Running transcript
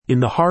In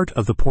the heart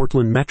of the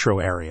Portland metro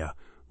area,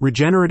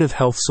 Regenerative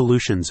Health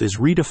Solutions is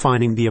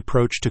redefining the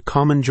approach to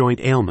common joint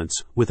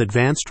ailments with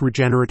advanced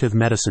regenerative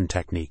medicine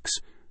techniques,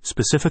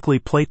 specifically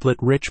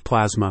platelet-rich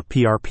plasma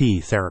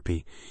 (PRP)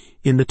 therapy.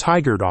 In the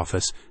Tigard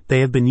office,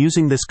 they have been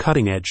using this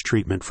cutting-edge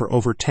treatment for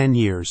over 10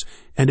 years,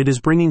 and it is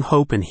bringing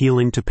hope and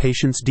healing to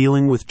patients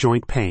dealing with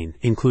joint pain,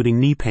 including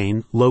knee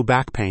pain, low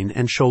back pain,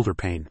 and shoulder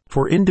pain.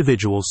 For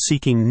individuals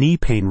seeking knee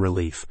pain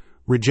relief,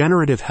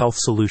 Regenerative Health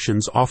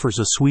Solutions offers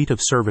a suite of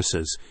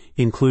services,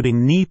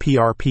 including knee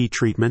PRP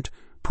treatment,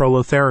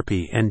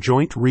 prolotherapy, and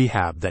joint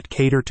rehab that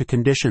cater to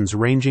conditions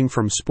ranging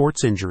from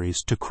sports injuries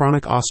to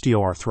chronic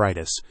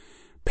osteoarthritis.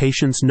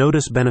 Patients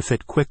notice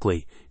benefit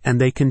quickly, and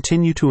they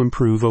continue to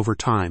improve over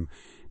time.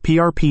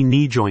 PRP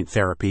knee joint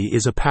therapy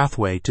is a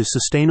pathway to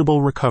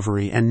sustainable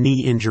recovery and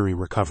knee injury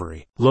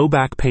recovery. Low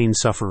back pain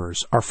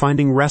sufferers are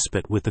finding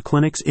respite with the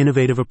clinic's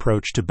innovative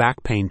approach to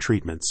back pain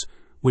treatments,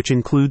 which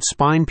includes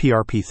spine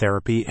PRP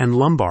therapy and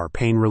lumbar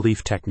pain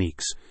relief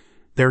techniques.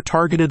 Their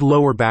targeted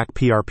lower back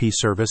PRP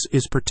service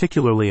is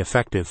particularly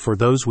effective for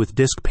those with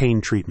disc pain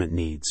treatment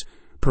needs,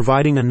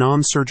 providing a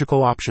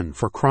non-surgical option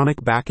for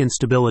chronic back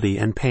instability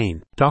and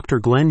pain. Dr.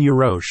 Glenn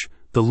Urosh,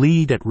 the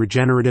lead at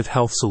Regenerative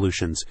Health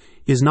Solutions,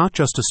 is not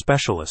just a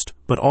specialist,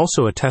 but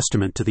also a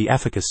testament to the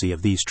efficacy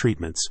of these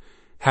treatments.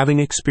 Having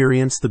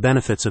experienced the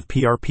benefits of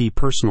PRP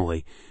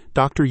personally,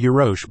 Dr.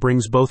 Urosh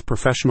brings both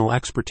professional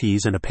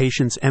expertise and a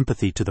patient's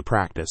empathy to the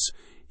practice.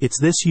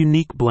 It's this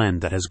unique blend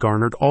that has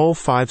garnered all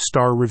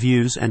 5-star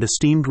reviews and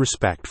esteemed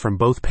respect from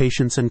both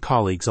patients and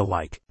colleagues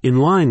alike. In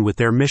line with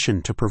their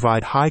mission to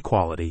provide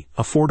high-quality,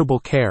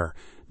 affordable care,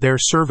 their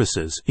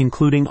services,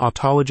 including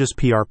autologous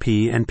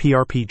PRP and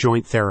PRP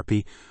joint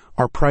therapy,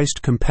 are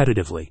priced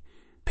competitively.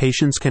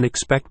 Patients can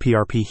expect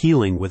PRP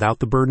healing without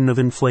the burden of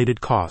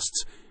inflated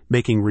costs,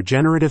 making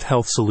Regenerative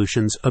Health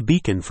Solutions a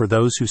beacon for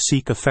those who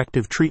seek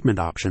effective treatment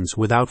options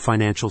without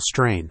financial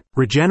strain.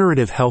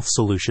 Regenerative Health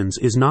Solutions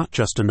is not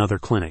just another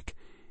clinic.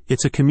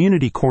 It's a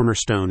community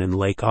cornerstone in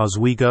Lake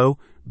Oswego,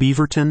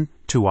 Beaverton,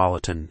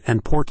 Tualatin,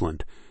 and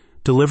Portland,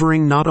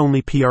 delivering not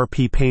only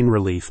PRP pain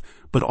relief,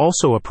 but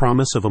also a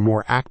promise of a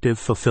more active,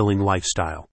 fulfilling lifestyle.